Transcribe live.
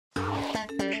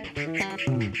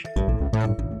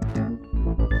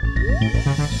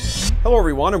Hello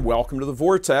everyone and welcome to the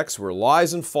Vortex, where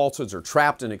lies and falsehoods are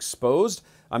trapped and exposed.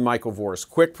 I'm Michael Voris.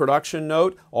 Quick production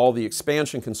note, all the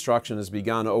expansion construction has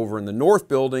begun over in the north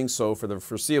building, so for the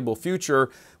foreseeable future,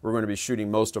 we're going to be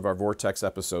shooting most of our Vortex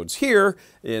episodes here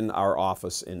in our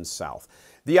office in South.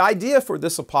 The idea for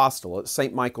this apostolate,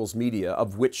 St. Michael's Media,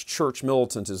 of which Church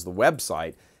Militant is the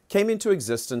website, came into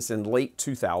existence in late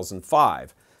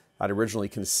 2005. I'd originally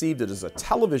conceived it as a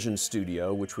television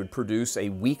studio which would produce a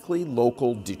weekly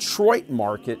local Detroit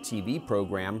market TV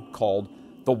program called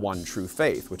The One True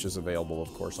Faith, which is available,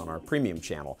 of course, on our premium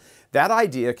channel. That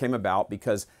idea came about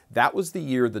because that was the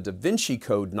year the Da Vinci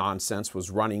Code nonsense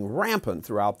was running rampant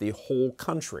throughout the whole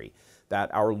country,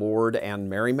 that our Lord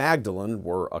and Mary Magdalene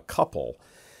were a couple.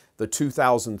 The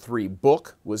 2003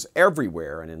 book was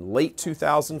everywhere, and in late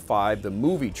 2005, the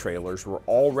movie trailers were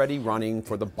already running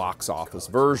for the box office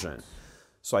version.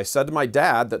 So I said to my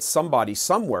dad that somebody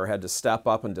somewhere had to step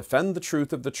up and defend the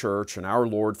truth of the church and our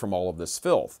Lord from all of this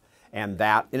filth. And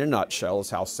that, in a nutshell, is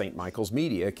how St. Michael's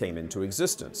Media came into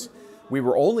existence. We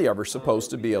were only ever supposed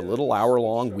to be a little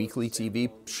hour-long weekly TV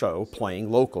show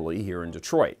playing locally here in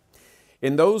Detroit.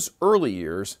 In those early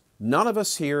years, none of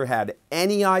us here had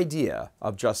any idea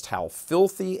of just how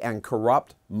filthy and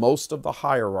corrupt most of the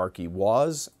hierarchy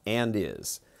was and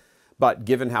is. But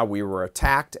given how we were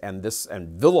attacked and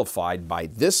vilified by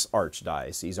this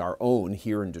archdiocese, our own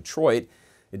here in Detroit,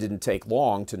 it didn't take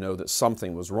long to know that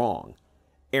something was wrong.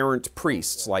 Errant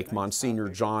priests like Monsignor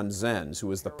John Zenz, who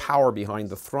was the power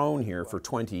behind the throne here for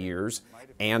 20 years,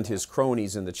 and his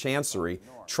cronies in the chancery,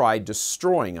 tried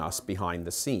destroying us behind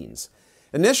the scenes.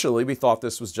 Initially, we thought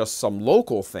this was just some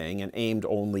local thing and aimed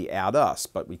only at us,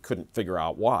 but we couldn't figure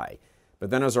out why. But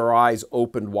then as our eyes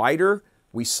opened wider,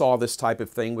 we saw this type of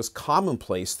thing was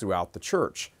commonplace throughout the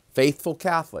church. Faithful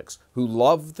Catholics who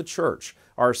love the church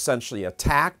are essentially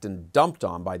attacked and dumped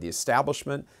on by the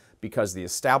establishment because the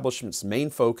establishment's main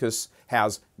focus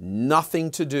has nothing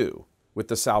to do with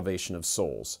the salvation of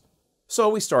souls. So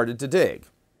we started to dig,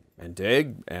 and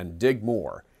dig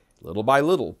more. Little by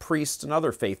little, priests and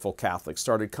other faithful Catholics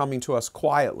started coming to us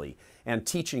quietly and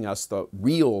teaching us the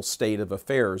real state of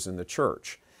affairs in the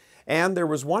church. And there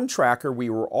was one tracker we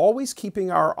were always keeping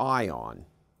our eye on: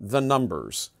 the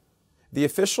numbers. The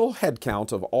official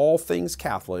headcount of all things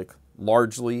Catholic,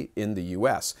 largely in the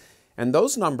U.S. And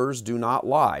those numbers do not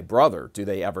lie. Brother, do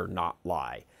they ever not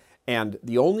lie. And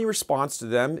the only response to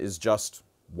them is just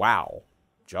wow.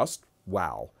 Just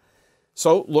wow.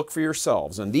 So look for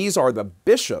yourselves, and these are the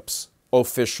bishop's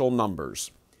official numbers.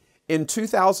 In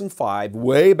 2005,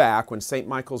 way back when St.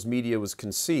 Michael's Media was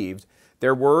conceived,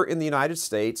 there were in the United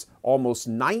States almost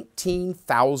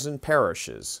 19,000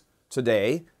 parishes.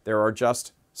 Today, there are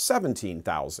just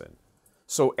 17,000.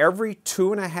 So every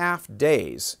 2.5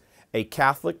 days, a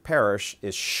Catholic parish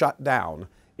is shut down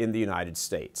in the United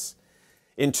States.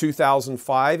 In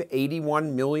 2005,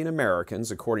 81 million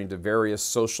Americans, according to various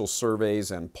social surveys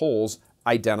and polls,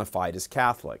 identified as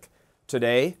Catholic.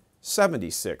 Today,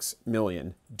 76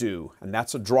 million do, and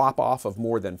that's a drop-off of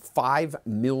more than 5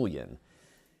 million.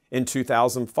 In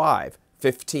 2005,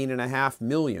 15.5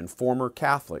 million former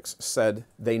Catholics said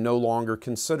they no longer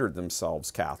considered themselves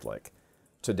Catholic.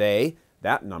 Today,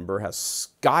 that number has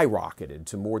skyrocketed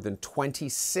to more than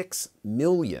 26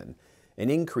 million, an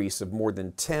increase of more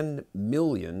than 10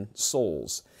 million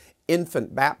souls.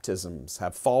 Infant baptisms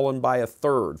have fallen by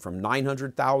 1/3, from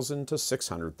 900,000 to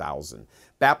 600,000.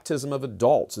 Baptism of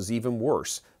adults is even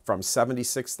worse, from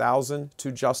 76,000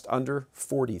 to just under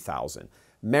 40,000.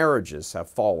 Marriages have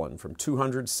fallen from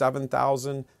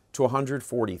 207,000 to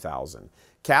 140,000.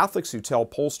 Catholics who tell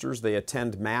pollsters they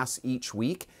attend Mass each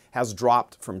week has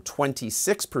dropped from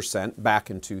 26% back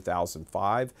in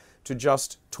 2005 to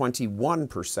just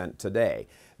 21% today.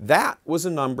 That was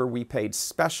a number we paid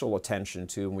special attention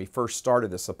to when we first started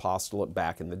this apostolate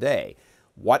back in the day.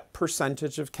 What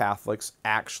percentage of Catholics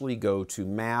actually go to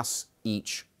Mass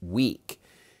each week?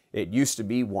 It used to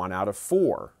be 1 out of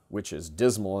 4, which is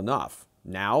dismal enough.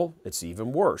 Now it's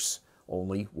even worse,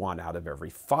 only 1 out of every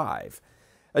 5.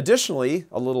 Additionally,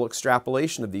 a little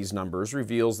extrapolation of these numbers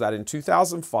reveals that in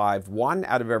 2005, 1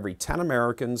 out of every 10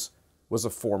 Americans was a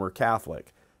former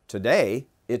Catholic. Today,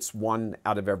 it's 1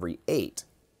 out of every 8.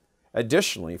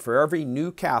 Additionally, for every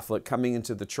new Catholic coming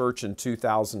into the church in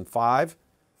 2005,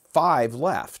 5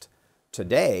 left.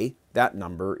 Today, that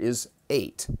number is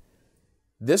 8.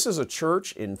 This is a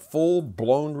church in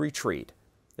full-blown retreat.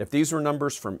 If these were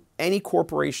numbers from any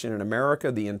corporation in America,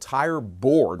 the entire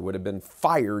board would have been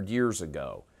fired years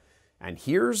ago. And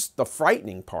here's the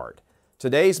frightening part.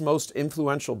 Today's most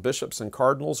influential bishops and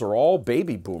cardinals are all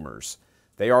baby boomers.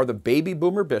 They are the baby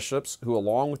boomer bishops who,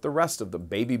 along with the rest of the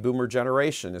baby boomer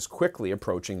generation, is quickly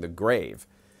approaching the grave.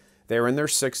 They're in their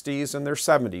 60s and their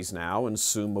 70s now and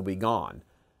soon will be gone.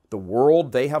 The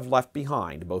world they have left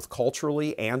behind, both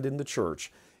culturally and in the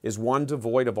church, is one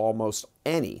devoid of almost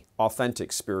any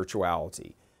authentic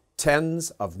spirituality.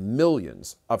 Tens of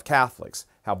millions of Catholics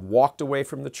have walked away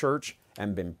from the church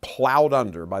and been plowed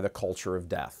under by the culture of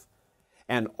death.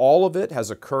 And all of it has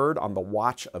occurred on the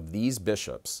watch of these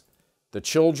bishops. The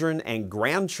children and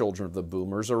grandchildren of the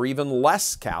boomers are even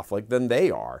less Catholic than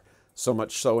they are. So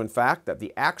much so, in fact, that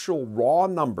the actual raw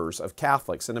numbers of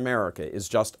Catholics in America is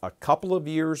just a couple of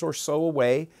years or so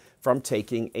away from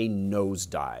taking a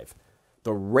nosedive.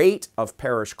 The rate of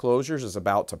parish closures is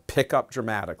about to pick up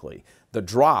dramatically. The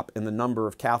drop in the number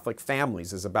of Catholic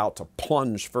families is about to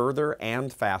plunge further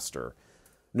and faster.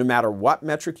 No matter what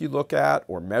metric you look at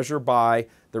or measure by,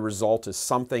 the result is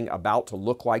something about to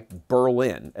look like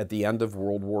Berlin at the end of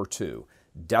World War II.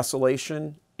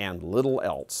 Desolation and little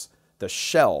else. The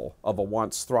shell of a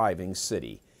once thriving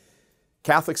city.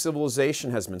 Catholic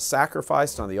civilization has been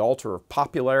sacrificed on the altar of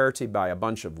popularity by a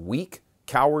bunch of weak,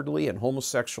 cowardly, and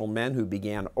homosexual men who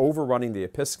began overrunning the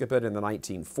episcopate in the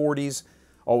 1940s,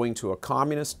 owing to a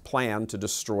communist plan to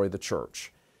destroy the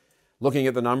church. Looking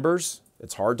at the numbers,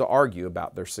 it's hard to argue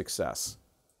about their success.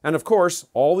 And of course,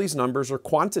 all these numbers are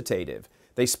quantitative.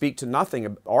 They speak to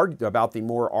nothing about the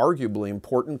more arguably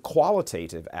important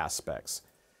qualitative aspects.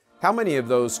 How many of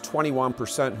those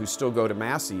 21% who still go to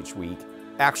Mass each week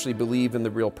actually believe in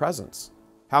the real presence?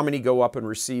 How many go up and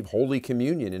receive Holy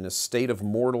Communion in a state of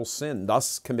mortal sin,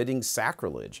 thus committing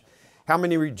sacrilege? How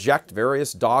many reject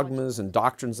various dogmas and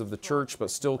doctrines of the Church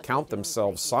but still count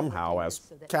themselves somehow as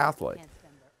Catholic?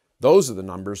 Those are the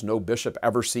numbers no bishop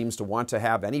ever seems to want to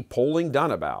have any polling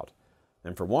done about.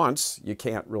 And for once, you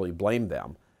can't really blame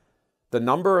them. The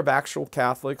number of actual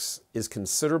Catholics is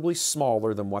considerably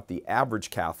smaller than what the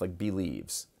average Catholic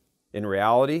believes. In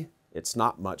reality, it's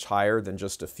not much higher than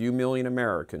just a few million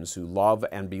Americans who love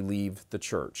and believe the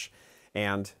Church.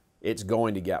 And it's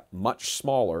going to get much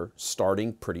smaller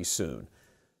starting pretty soon.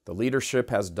 The leadership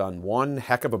has done one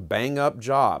heck of a bang-up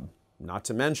job, not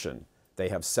to mention they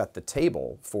have set the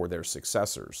table for their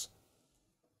successors.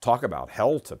 Talk about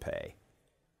hell to pay.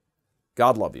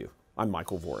 God love you. I'm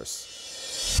Michael Voris.